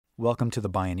Welcome to the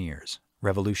Bioneers,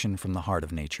 Revolution from the Heart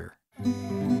of Nature.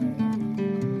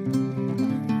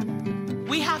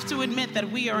 We have to admit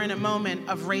that we are in a moment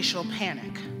of racial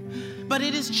panic, but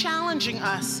it is challenging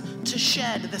us to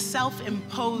shed the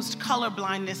self-imposed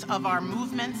colorblindness of our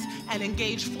movements and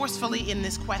engage forcefully in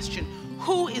this question: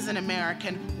 who is an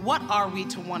American? What are we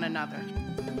to one another?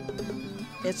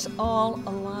 It's all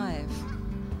alive.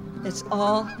 It's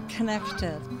all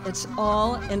connected. It's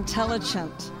all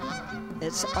intelligent.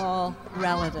 It's all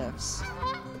relatives.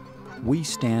 We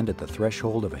stand at the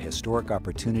threshold of a historic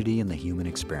opportunity in the human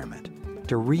experiment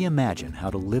to reimagine how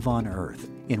to live on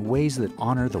Earth in ways that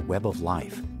honor the web of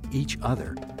life, each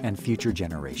other, and future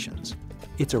generations.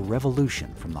 It's a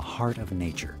revolution from the heart of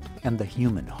nature and the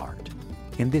human heart.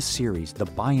 In this series, The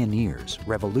Bioneers,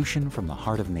 Revolution from the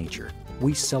Heart of Nature,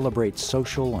 we celebrate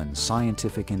social and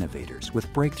scientific innovators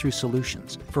with breakthrough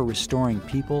solutions for restoring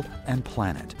people and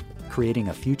planet, creating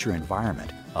a future environment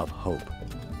of hope.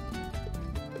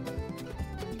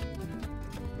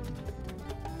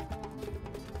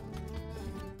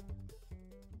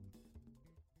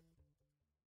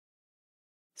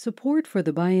 Support for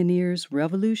the Bioneers'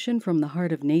 Revolution from the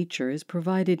Heart of Nature is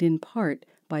provided in part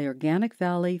by Organic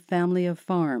Valley Family of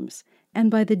Farms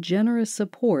and by the generous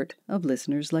support of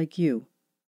listeners like you.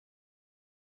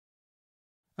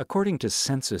 According to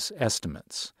census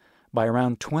estimates, by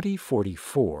around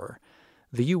 2044,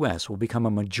 the U.S. will become a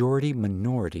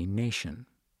majority-minority nation.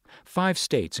 5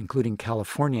 states, including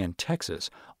California and Texas,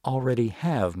 already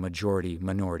have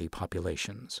majority-minority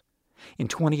populations. In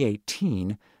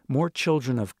 2018, more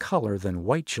children of color than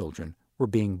white children were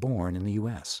being born in the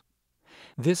U.S.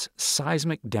 This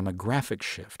seismic demographic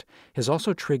shift has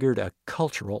also triggered a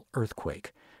cultural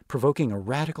earthquake, provoking a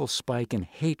radical spike in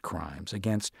hate crimes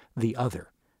against the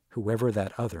other, whoever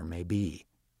that other may be.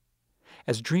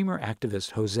 As dreamer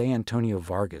activist Jose Antonio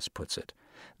Vargas puts it,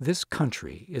 this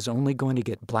country is only going to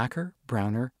get blacker,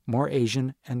 browner, more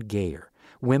Asian, and gayer.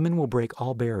 Women will break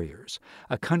all barriers.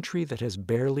 A country that has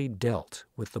barely dealt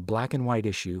with the black and white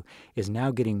issue is now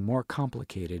getting more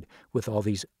complicated with all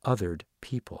these othered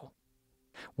people.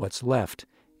 What's left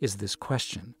is this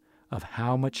question of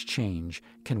how much change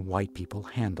can white people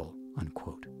handle,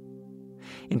 unquote.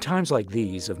 In times like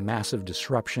these of massive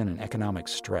disruption and economic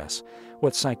stress,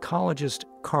 what psychologist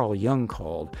Carl Jung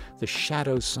called the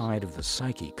shadow side of the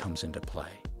psyche comes into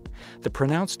play. The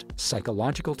pronounced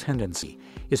psychological tendency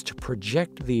is to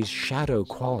project these shadow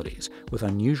qualities with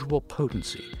unusual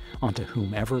potency onto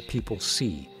whomever people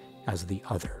see as the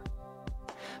other.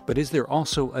 But is there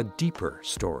also a deeper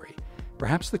story?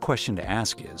 Perhaps the question to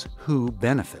ask is, who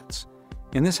benefits?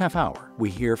 In this half hour,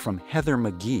 we hear from Heather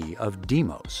McGhee of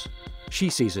Demos. She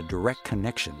sees a direct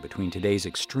connection between today's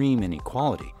extreme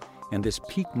inequality and this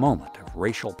peak moment of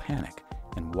racial panic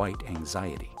and white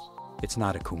anxiety. It's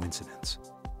not a coincidence.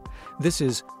 This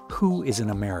is Who is an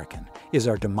American? Is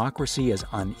our democracy as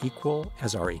unequal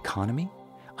as our economy?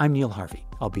 I'm Neil Harvey.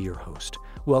 I'll be your host.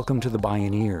 Welcome to the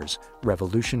Bioneers,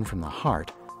 Revolution from the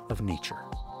Heart of Nature.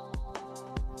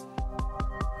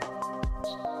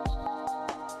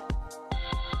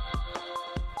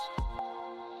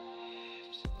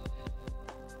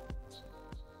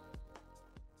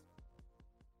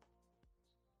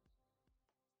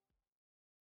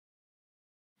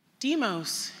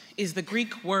 Demos is the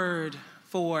Greek word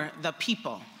for the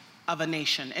people of a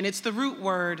nation, and it's the root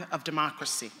word of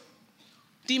democracy.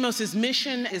 Demos'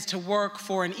 mission is to work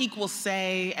for an equal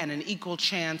say and an equal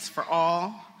chance for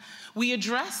all. We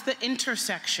address the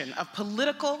intersection of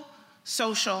political,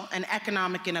 social, and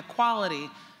economic inequality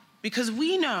because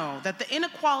we know that the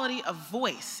inequality of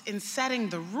voice in setting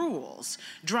the rules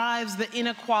drives the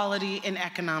inequality in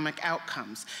economic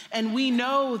outcomes. And we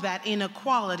know that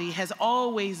inequality has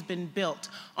always been built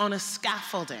on a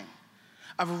scaffolding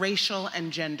of racial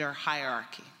and gender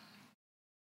hierarchy.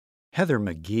 Heather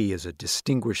McGhee is a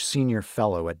distinguished senior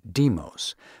fellow at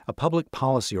Demos, a public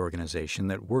policy organization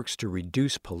that works to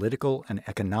reduce political and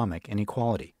economic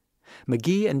inequality.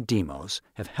 McGhee and Demos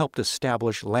have helped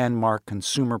establish landmark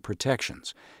consumer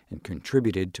protections and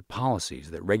contributed to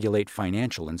policies that regulate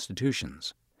financial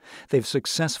institutions. They've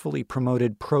successfully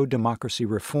promoted pro-democracy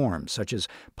reforms such as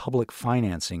public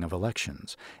financing of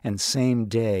elections and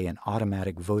same-day and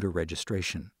automatic voter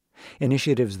registration,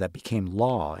 initiatives that became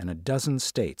law in a dozen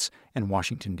states and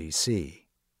Washington, D.C.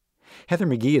 Heather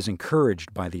McGhee is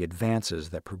encouraged by the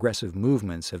advances that progressive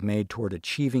movements have made toward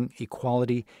achieving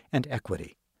equality and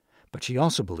equity. But she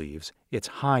also believes it's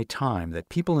high time that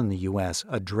people in the U.S.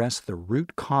 address the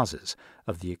root causes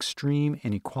of the extreme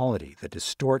inequality that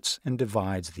distorts and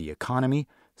divides the economy,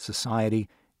 society,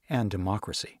 and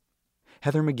democracy.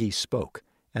 Heather McGhee spoke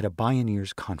at a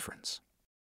Bioneers conference.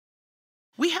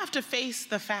 We have to face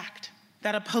the fact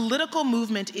that a political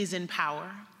movement is in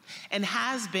power and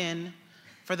has been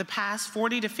for the past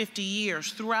 40 to 50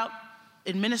 years throughout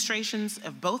administrations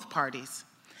of both parties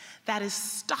that is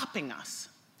stopping us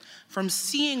from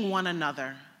seeing one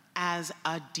another as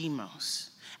a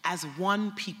demos, as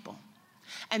one people,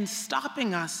 and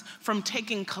stopping us from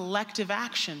taking collective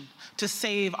action to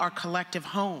save our collective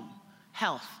home,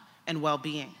 health, and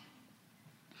well-being.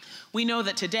 We know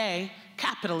that today,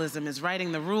 capitalism is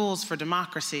writing the rules for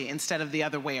democracy instead of the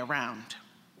other way around.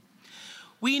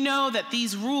 We know that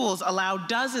these rules allow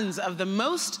dozens of the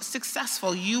most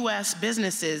successful US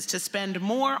businesses to spend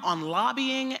more on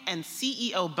lobbying and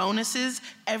CEO bonuses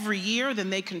every year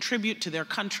than they contribute to their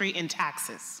country in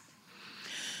taxes.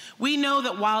 We know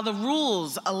that while the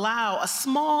rules allow a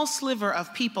small sliver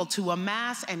of people to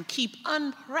amass and keep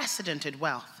unprecedented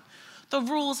wealth, the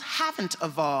rules haven't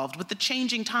evolved with the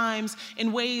changing times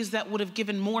in ways that would have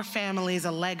given more families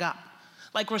a leg up,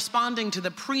 like responding to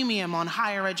the premium on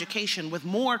higher education with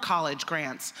more college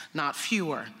grants, not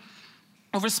fewer,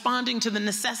 or responding to the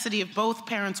necessity of both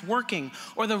parents working,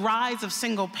 or the rise of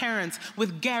single parents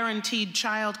with guaranteed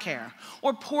childcare,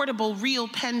 or portable real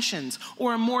pensions,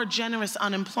 or a more generous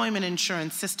unemployment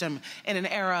insurance system in an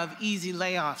era of easy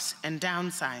layoffs and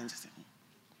downsizing.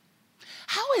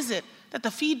 How is it that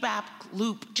the feedback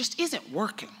loop just isn't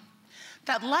working?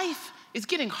 That life is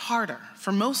getting harder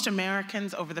for most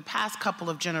Americans over the past couple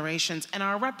of generations, and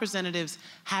our representatives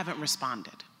haven't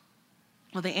responded?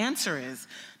 Well, the answer is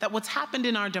that what's happened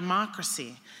in our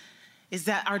democracy is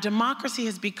that our democracy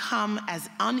has become as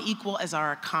unequal as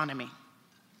our economy.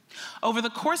 Over the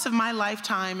course of my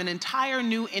lifetime, an entire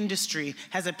new industry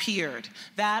has appeared,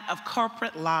 that of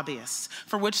corporate lobbyists,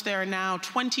 for which there are now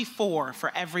 24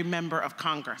 for every member of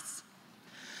Congress.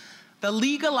 The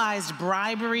legalized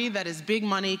bribery that is big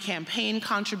money campaign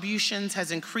contributions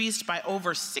has increased by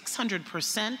over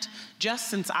 600% just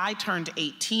since I turned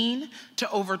 18 to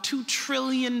over $2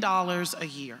 trillion a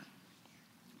year.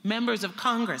 Members of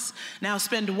Congress now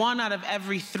spend 1 out of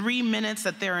every 3 minutes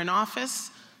that they're in office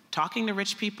talking to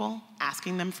rich people,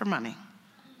 asking them for money.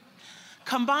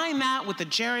 Combine that with the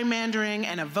gerrymandering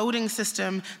and a voting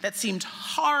system that seemed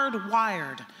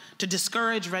hardwired to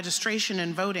discourage registration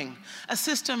and voting, a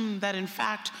system that in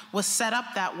fact was set up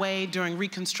that way during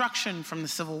Reconstruction from the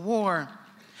Civil War.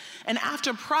 And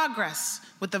after progress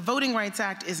with the Voting Rights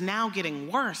Act is now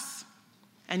getting worse,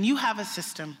 and you have a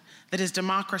system that is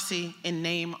democracy in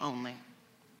name only.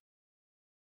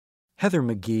 Heather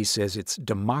McGhee says it's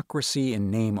democracy in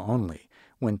name only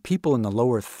when people in the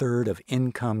lower third of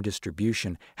income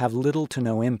distribution have little to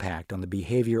no impact on the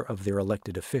behavior of their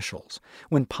elected officials,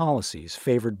 when policies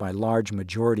favored by large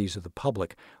majorities of the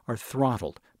public are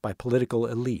throttled by political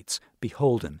elites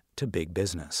beholden to big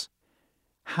business.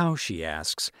 How, she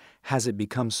asks, has it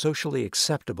become socially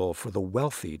acceptable for the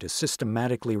wealthy to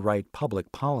systematically write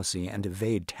public policy and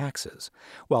evade taxes,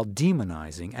 while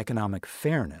demonizing economic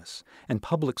fairness and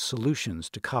public solutions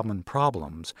to common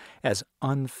problems as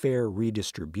unfair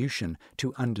redistribution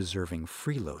to undeserving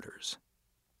freeloaders?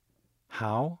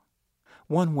 How?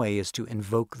 One way is to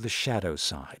invoke the shadow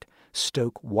side,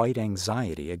 stoke white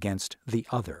anxiety against the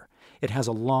other. It has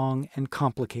a long and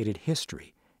complicated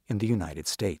history in the United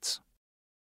States.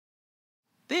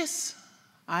 This,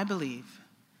 I believe,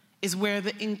 is where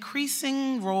the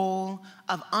increasing role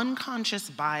of unconscious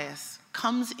bias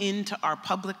comes into our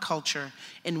public culture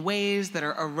in ways that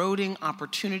are eroding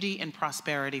opportunity and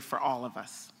prosperity for all of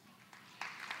us.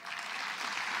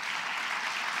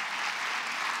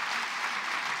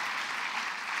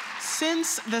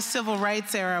 Since the civil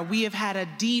rights era, we have had a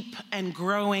deep and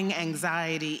growing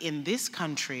anxiety in this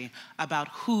country about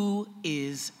who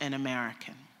is an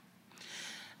American.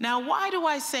 Now, why do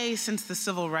I say since the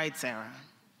civil rights era?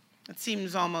 It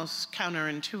seems almost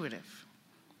counterintuitive.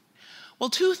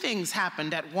 Well, two things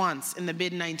happened at once in the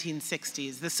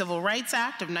mid-1960s. The Civil Rights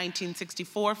Act of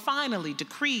 1964 finally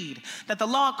decreed that the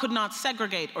law could not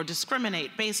segregate or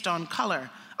discriminate based on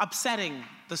color, upsetting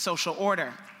the social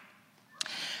order.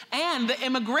 And the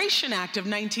Immigration Act of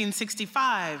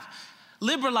 1965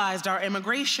 liberalized our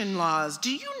immigration laws.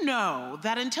 Do you know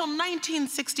that until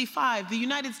 1965, the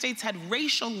United States had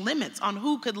racial limits on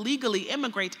who could legally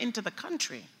immigrate into the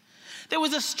country? There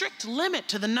was a strict limit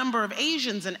to the number of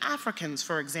Asians and Africans,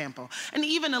 for example, and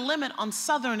even a limit on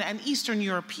Southern and Eastern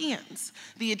Europeans.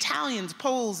 The Italians,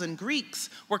 Poles, and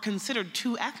Greeks were considered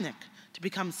too ethnic to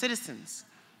become citizens.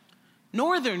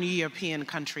 Northern European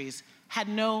countries had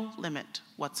no limit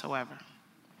whatsoever.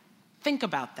 Think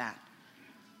about that.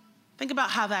 Think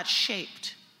about how that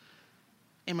shaped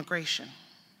immigration.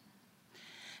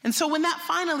 And so when that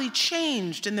finally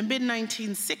changed in the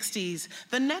mid-1960s,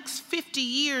 the next 50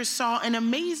 years saw an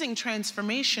amazing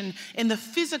transformation in the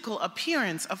physical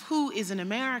appearance of who is an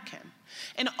American.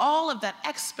 And all of that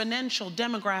exponential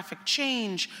demographic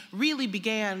change really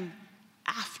began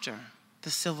after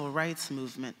the civil rights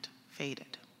movement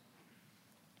faded.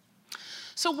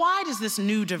 So why does this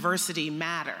new diversity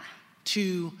matter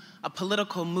to a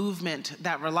political movement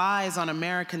that relies on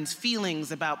Americans'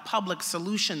 feelings about public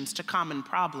solutions to common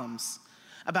problems,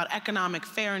 about economic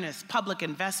fairness, public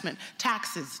investment,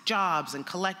 taxes, jobs, and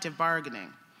collective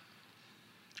bargaining?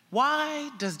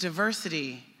 Why does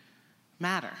diversity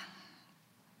matter?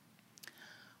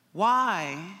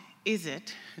 Why is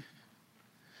it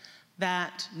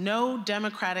that no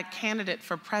Democratic candidate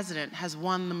for president has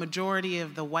won the majority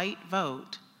of the white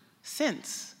vote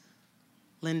since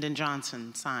Lyndon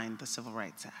Johnson signed the Civil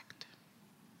Rights Act?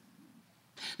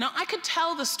 Now, I could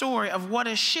tell the story of what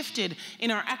has shifted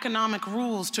in our economic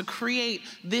rules to create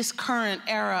this current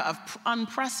era of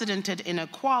unprecedented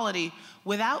inequality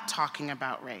without talking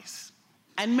about race,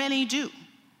 and many do.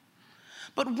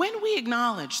 But when we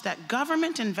acknowledge that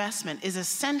government investment is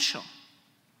essential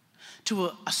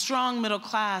to a strong middle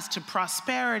class, to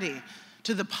prosperity,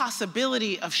 to the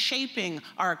possibility of shaping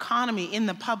our economy in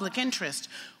the public interest,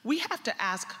 we have to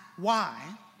ask why,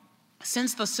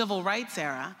 since the civil rights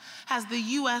era, has the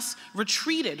U.S.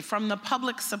 retreated from the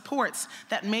public supports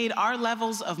that made our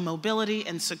levels of mobility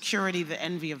and security the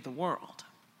envy of the world?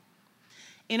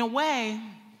 In a way,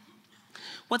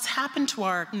 what's happened to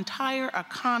our entire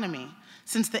economy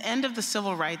since the end of the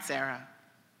civil rights era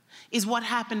is what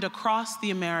happened across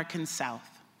the American South.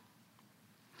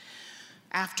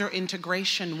 After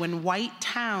integration, when white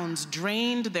towns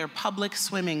drained their public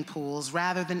swimming pools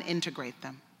rather than integrate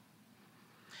them,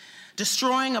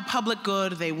 destroying a public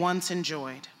good they once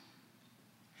enjoyed.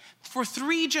 For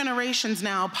 3 generations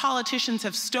now, politicians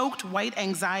have stoked white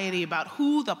anxiety about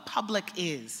who the public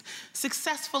is,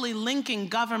 successfully linking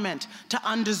government to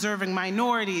undeserving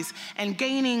minorities and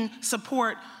gaining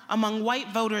support among white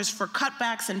voters for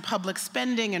cutbacks in public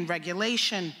spending and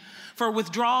regulation, for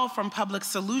withdrawal from public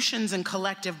solutions and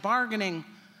collective bargaining.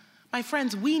 My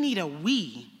friends, we need a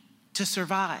we to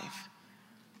survive.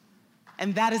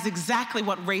 And that is exactly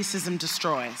what racism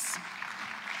destroys.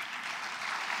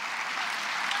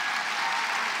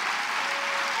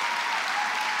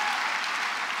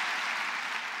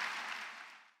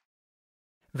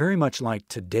 Very much like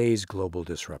today's global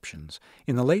disruptions,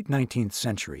 in the late 19th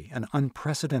century, an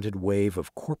unprecedented wave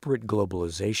of corporate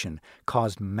globalization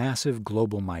caused massive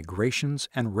global migrations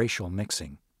and racial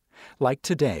mixing. Like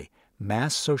today,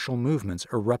 mass social movements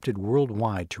erupted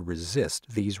worldwide to resist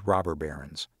these robber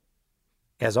barons.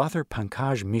 As author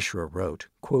Pankaj Mishra wrote,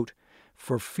 quote,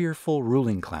 "For fearful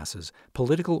ruling classes,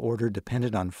 political order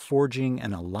depended on forging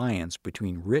an alliance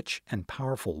between rich and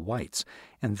powerful whites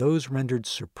and those rendered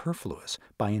superfluous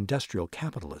by industrial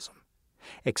capitalism.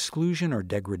 Exclusion or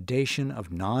degradation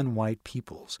of non-white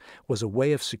peoples was a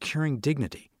way of securing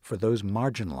dignity for those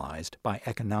marginalized by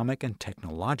economic and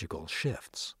technological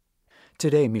shifts."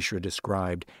 Today, Mishra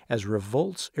described, as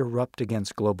revolts erupt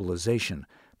against globalization,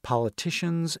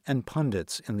 politicians and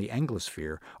pundits in the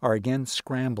Anglosphere are again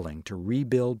scrambling to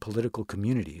rebuild political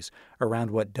communities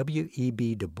around what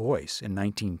W.E.B. Du Bois in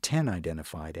 1910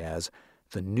 identified as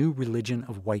the new religion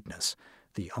of whiteness,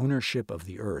 the ownership of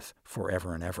the earth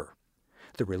forever and ever.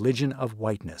 The religion of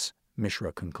whiteness,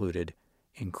 Mishra concluded,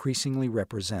 increasingly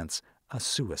represents a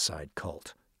suicide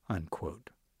cult,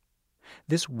 unquote.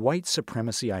 This white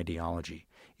supremacy ideology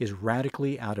is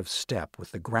radically out of step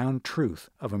with the ground truth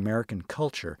of American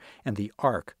culture and the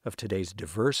arc of today's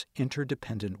diverse,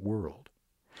 interdependent world.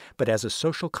 But as a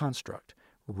social construct,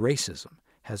 racism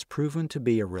has proven to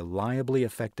be a reliably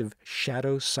effective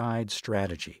shadow side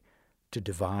strategy to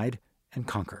divide and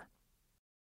conquer.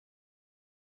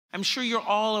 I'm sure you're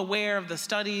all aware of the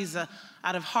studies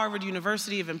out of Harvard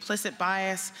University of implicit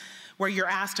bias, where you're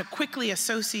asked to quickly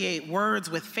associate words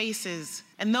with faces.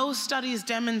 And those studies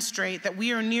demonstrate that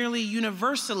we are nearly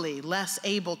universally less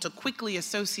able to quickly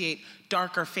associate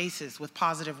darker faces with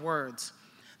positive words,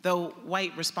 though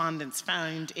white respondents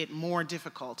found it more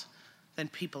difficult than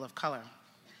people of color.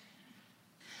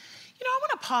 You know, I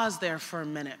want to pause there for a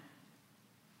minute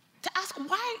to ask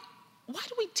why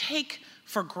do we take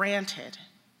for granted,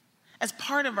 as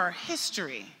part of our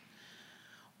history,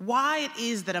 why it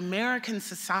is that American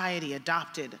society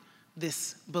adopted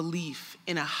this belief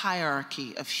in a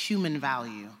hierarchy of human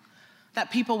value, that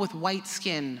people with white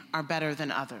skin are better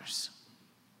than others.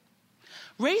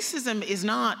 Racism is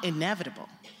not inevitable.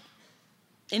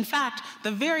 In fact,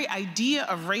 the very idea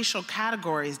of racial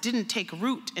categories didn't take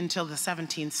root until the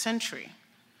 17th century.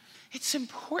 It's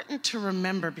important to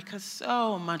remember, because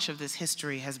so much of this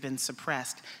history has been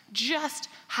suppressed, just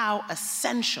how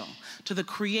essential to the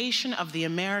creation of the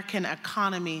American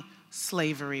economy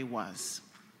slavery was.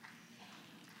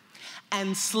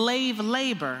 And slave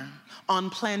labor on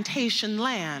plantation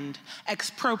land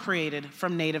expropriated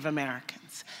from Native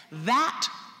Americans. That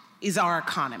is our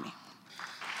economy.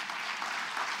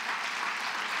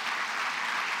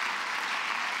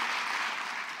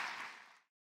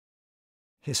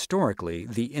 Historically,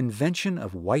 the invention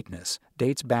of whiteness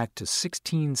dates back to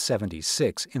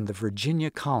 1676 in the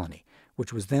Virginia colony,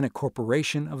 which was then a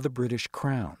corporation of the British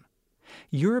Crown.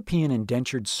 European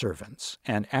indentured servants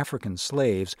and African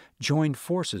slaves joined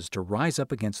forces to rise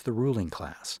up against the ruling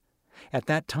class. At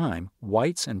that time,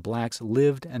 whites and blacks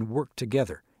lived and worked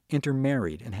together,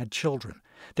 intermarried, and had children.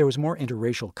 There was more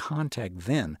interracial contact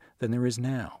then than there is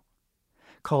now.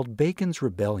 Called Bacon's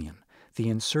Rebellion, the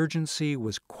insurgency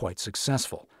was quite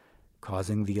successful,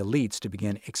 causing the elites to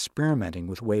begin experimenting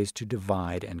with ways to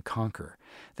divide and conquer.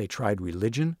 They tried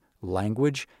religion,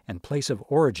 language, and place of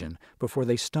origin before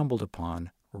they stumbled upon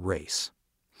race.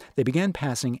 They began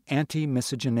passing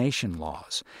anti-miscegenation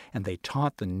laws, and they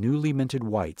taught the newly minted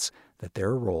whites that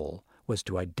their role was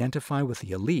to identify with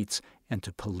the elites and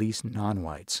to police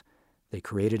non-whites. They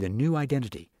created a new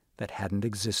identity that hadn't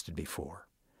existed before.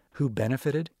 Who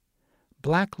benefited?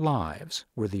 Black lives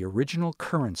were the original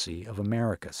currency of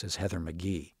America, says Heather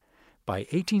McGhee. By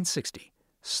 1860,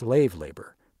 slave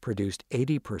labor produced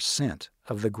 80%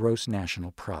 of the gross national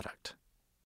product.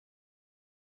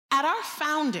 At our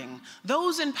founding,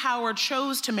 those in power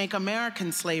chose to make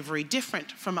American slavery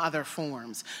different from other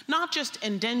forms, not just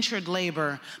indentured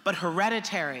labor, but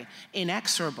hereditary,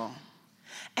 inexorable.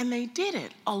 And they did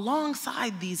it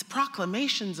alongside these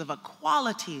proclamations of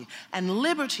equality and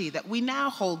liberty that we now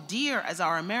hold dear as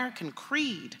our American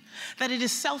creed, that it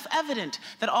is self-evident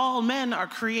that all men are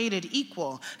created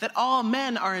equal, that all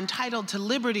men are entitled to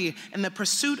liberty and the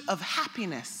pursuit of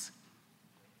happiness.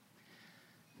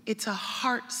 It's a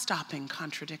heart-stopping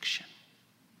contradiction.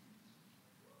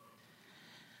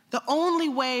 The only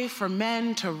way for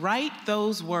men to write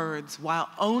those words while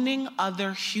owning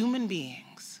other human beings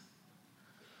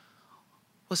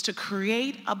was to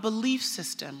create a belief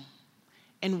system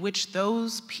in which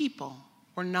those people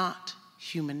were not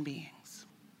human beings.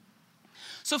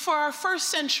 So for our first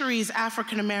centuries,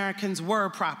 African Americans were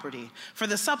property. For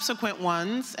the subsequent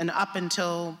ones, and up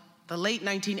until the late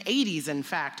 1980s, in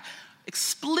fact,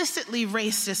 explicitly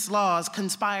racist laws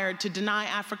conspired to deny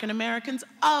African Americans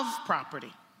of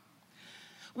property.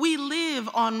 We live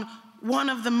on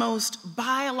one of the most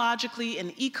biologically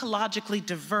and ecologically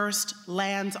diverse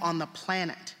lands on the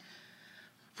planet.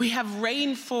 We have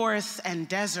rainforests and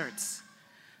deserts.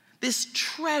 This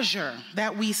treasure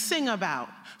that we sing about,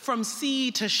 from sea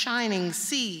to shining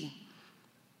sea.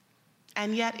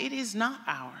 And yet it is not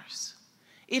ours.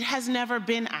 It has never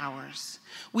been ours.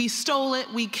 We stole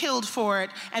it, we killed for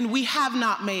it, and we have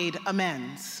not made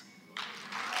amends.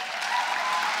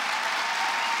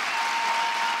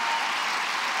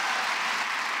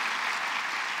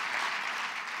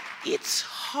 It's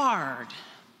hard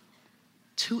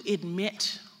to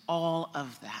admit all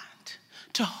of that,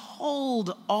 to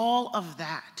hold all of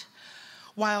that,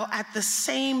 while at the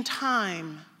same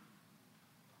time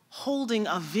holding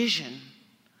a vision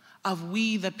of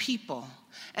we the people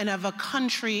and of a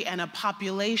country and a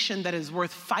population that is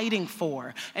worth fighting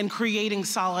for and creating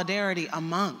solidarity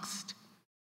amongst.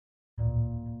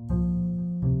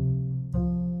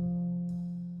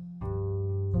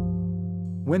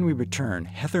 When we return,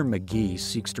 Heather McGhee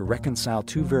seeks to reconcile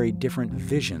two very different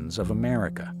visions of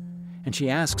America, and she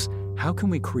asks, how can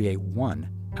we create one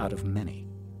out of many?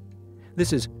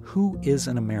 This is Who is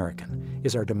an American?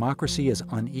 Is our democracy as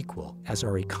unequal as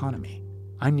our economy?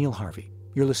 I'm Neil Harvey.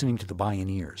 You're listening to The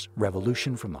Bioneers,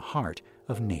 Revolution from the Heart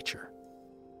of Nature.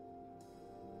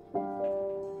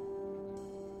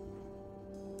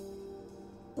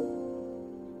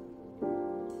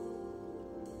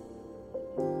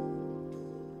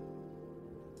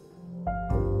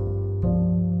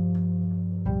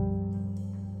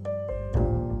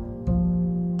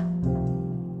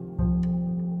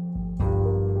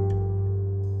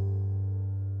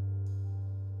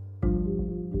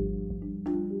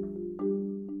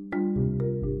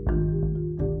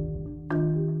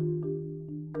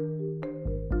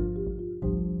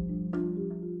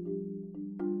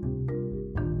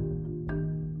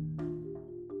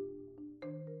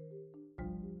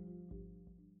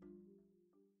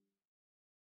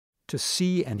 To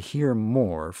see and hear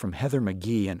more from Heather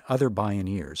McGhee and other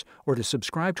Bioneers, or to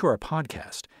subscribe to our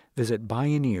podcast, visit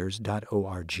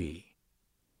bioneers.org.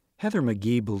 Heather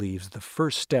McGhee believes the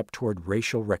first step toward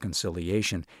racial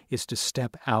reconciliation is to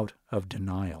step out of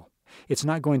denial. It's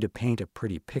not going to paint a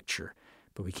pretty picture,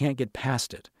 but we can't get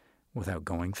past it without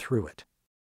going through it.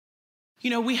 You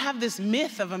know, we have this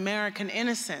myth of American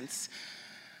innocence.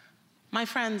 My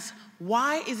friends,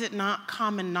 why is it not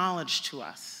common knowledge to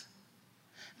us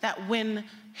that when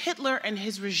Hitler and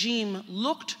his regime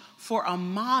looked for a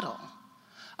model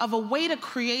of a way to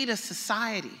create a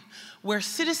society where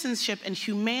citizenship and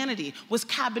humanity was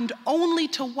cabined only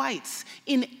to whites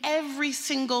in every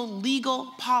single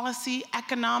legal, policy,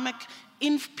 economic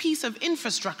piece of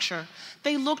infrastructure,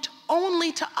 they looked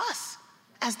only to us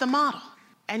as the model.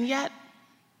 And yet,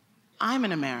 I'm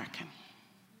an American.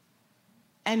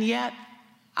 And yet,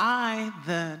 I,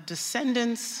 the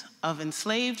descendants of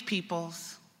enslaved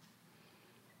peoples,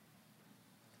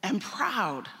 am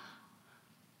proud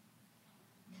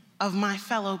of my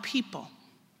fellow people.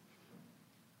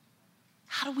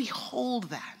 How do we hold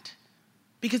that?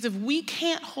 Because if we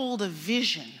can't hold a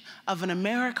vision of an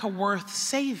America worth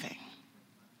saving,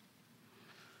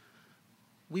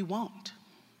 we won't.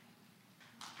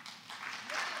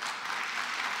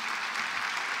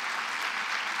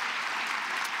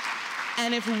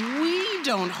 And if we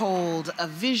don't hold a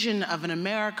vision of an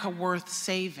America worth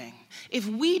saving, if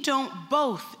we don't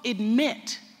both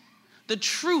admit the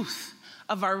truth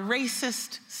of our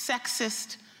racist,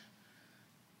 sexist,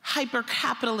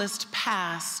 hyper-capitalist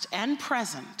past and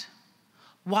present,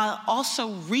 while also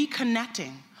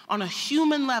reconnecting on a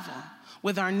human level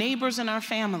with our neighbors and our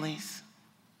families,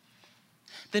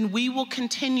 then we will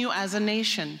continue as a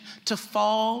nation to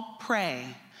fall prey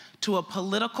to a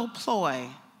political ploy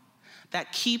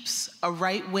that keeps a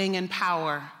right wing in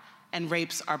power and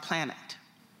rapes our planet.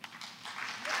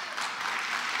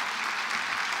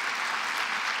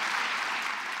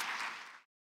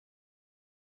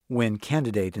 When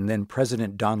candidate and then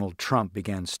President Donald Trump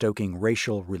began stoking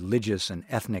racial, religious, and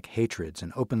ethnic hatreds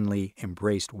and openly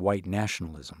embraced white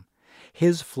nationalism,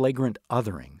 his flagrant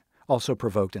othering also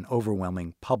provoked an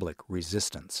overwhelming public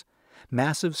resistance.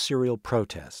 Massive serial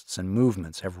protests and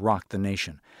movements have rocked the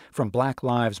nation, from Black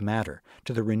Lives Matter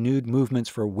to the renewed movements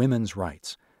for women's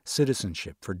rights,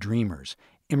 citizenship for dreamers,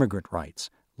 immigrant rights,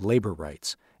 labor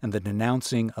rights, and the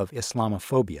denouncing of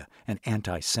Islamophobia and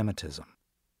anti-Semitism.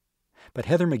 But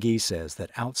Heather McGhee says that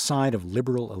outside of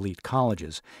liberal elite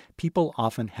colleges, people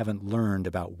often haven't learned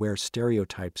about where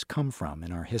stereotypes come from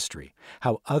in our history,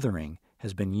 how othering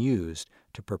has been used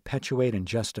to perpetuate and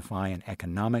justify an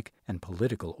economic and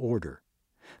political order.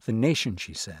 The nation,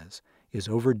 she says, is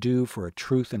overdue for a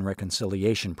truth and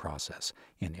reconciliation process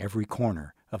in every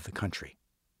corner of the country.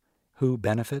 Who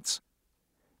benefits?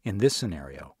 In this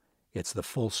scenario, it's the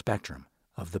full spectrum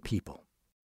of the people.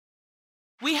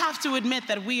 We have to admit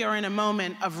that we are in a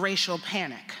moment of racial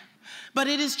panic, but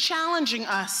it is challenging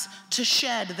us to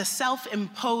shed the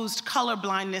self-imposed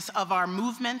colorblindness of our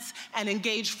movements and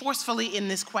engage forcefully in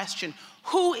this question: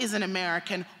 who is an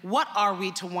American? What are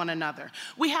we to one another?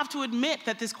 We have to admit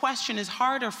that this question is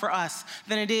harder for us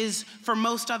than it is for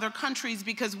most other countries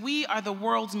because we are the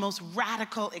world's most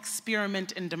radical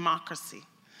experiment in democracy.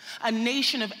 A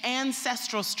nation of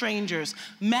ancestral strangers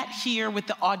met here with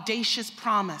the audacious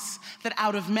promise that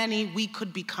out of many we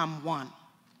could become one.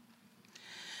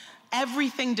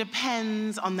 Everything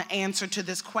depends on the answer to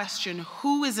this question: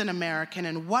 who is an American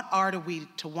and what are we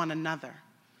to one another?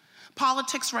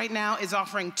 Politics right now is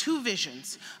offering two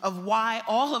visions of why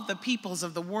all of the peoples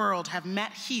of the world have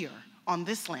met here on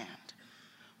this land.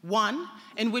 One,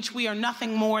 in which we are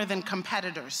nothing more than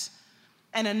competitors,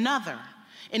 and another,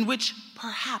 in which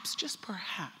perhaps, just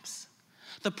perhaps,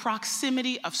 the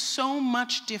proximity of so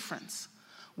much difference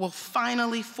will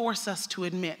finally force us to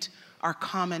admit our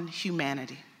common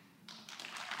humanity.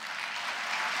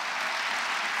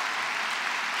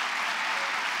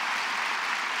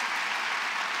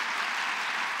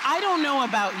 I don't know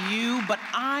about you, but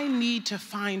I need to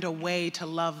find a way to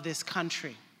love this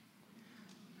country.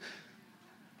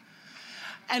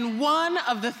 And one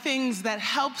of the things that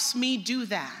helps me do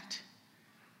that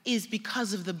is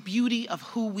because of the beauty of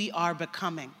who we are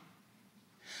becoming.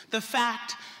 The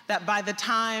fact that by the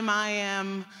time I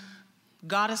am,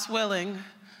 goddess willing,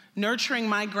 nurturing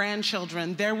my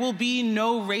grandchildren, there will be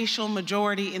no racial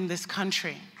majority in this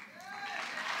country.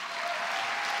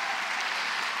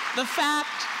 The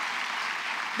fact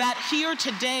that here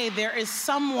today there is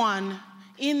someone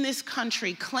in this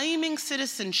country claiming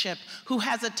citizenship who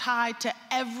has a tie to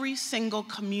every single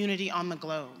community on the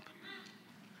globe.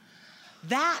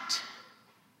 That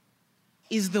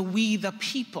is the we the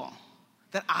people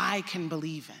that I can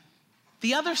believe in.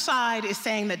 The other side is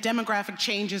saying that demographic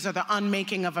changes are the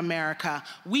unmaking of America.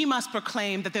 We must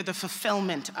proclaim that they're the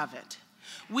fulfillment of it.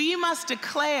 We must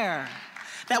declare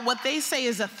that what they say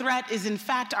is a threat is in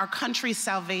fact our country's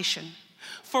salvation.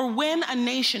 For when a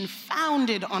nation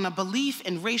founded on a belief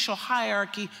in racial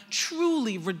hierarchy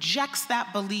truly rejects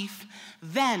that belief,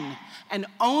 then and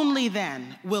only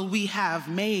then will we have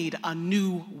made a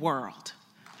new world.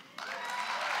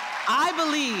 I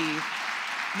believe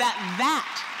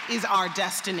that is our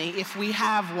destiny if we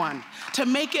have one. To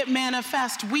make it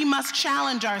manifest, we must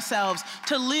challenge ourselves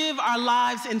to live our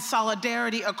lives in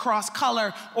solidarity across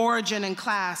color, origin, and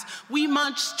class. We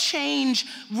must change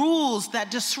rules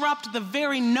that disrupt the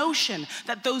very notion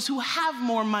that those who have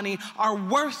more money are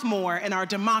worth more in our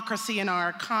democracy and our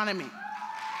economy.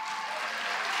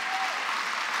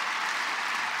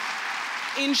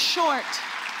 In short,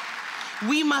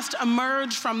 we must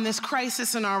emerge from this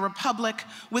crisis in our republic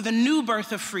with a new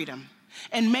birth of freedom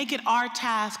and make it our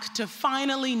task to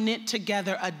finally knit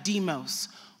together a demos,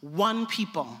 one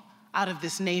people, out of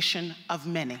this nation of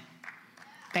many.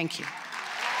 Thank you.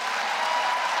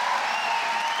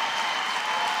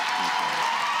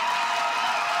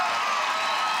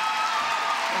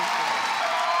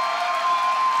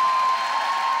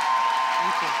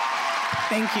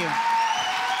 Thank you.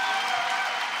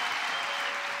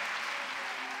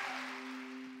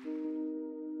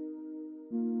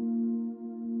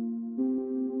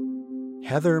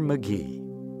 Heather McGhee.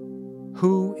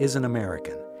 Who is an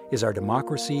American? Is our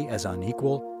democracy as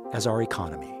unequal as our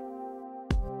economy?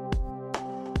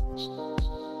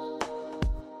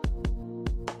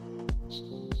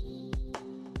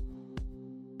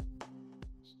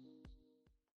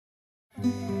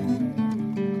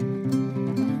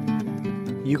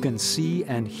 You can see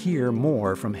and hear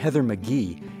more from Heather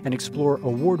McGhee and explore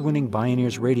award-winning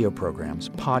Bioneers radio programs,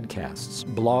 podcasts,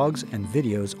 blogs, and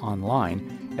videos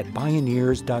online at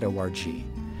Bioneers.org.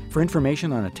 For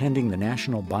information on attending the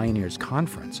National Bioneers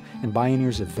Conference and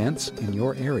Bioneers events in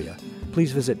your area,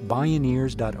 please visit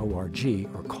Bioneers.org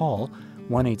or call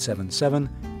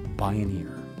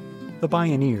 1-877-BIONEER. The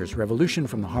Bioneers, Revolution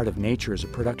from the Heart of Nature is a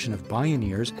production of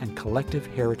Bioneers and Collective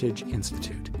Heritage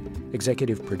Institute.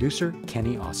 Executive producer,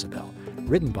 Kenny Ausubel.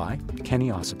 Written by Kenny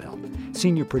Ausubel.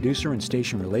 Senior producer and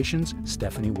station relations,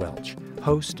 Stephanie Welch.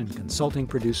 Host and consulting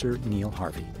producer, Neil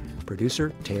Harvey.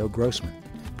 Producer, Teo Grossman.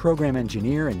 Program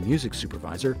engineer and music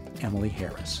supervisor, Emily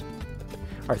Harris.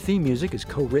 Our theme music is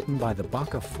co-written by the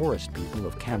Baka Forest people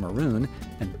of Cameroon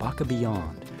and Baka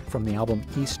Beyond from the album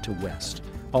East to West.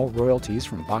 All royalties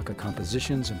from Baka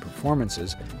compositions and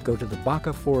performances go to the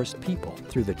Baka Forest people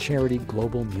through the charity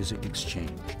Global Music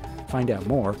Exchange. Find out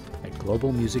more at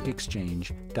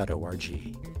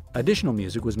globalmusicexchange.org. Additional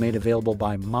music was made available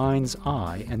by Mind's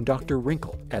Eye and Dr.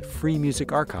 Wrinkle at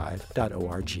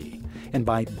freemusicarchive.org and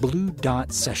by Blue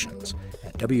Dot Sessions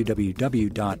at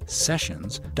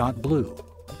www.sessions.blue.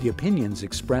 The opinions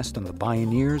expressed on the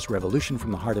Bioneers Revolution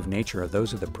from the Heart of Nature are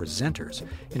those of the presenters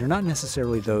and are not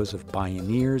necessarily those of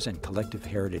Bioneers and Collective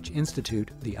Heritage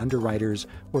Institute, the underwriters,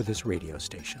 or this radio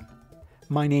station.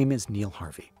 My name is Neil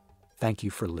Harvey. Thank you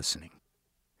for listening.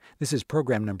 This is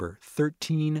program number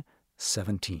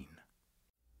 1317.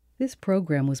 This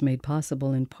program was made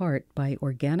possible in part by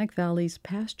Organic Valley's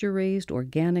pasture-raised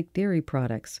organic dairy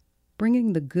products,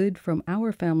 bringing the good from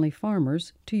our family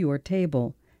farmers to your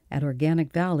table at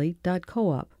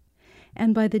organicvalley.coop,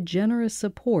 and by the generous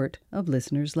support of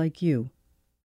listeners like you.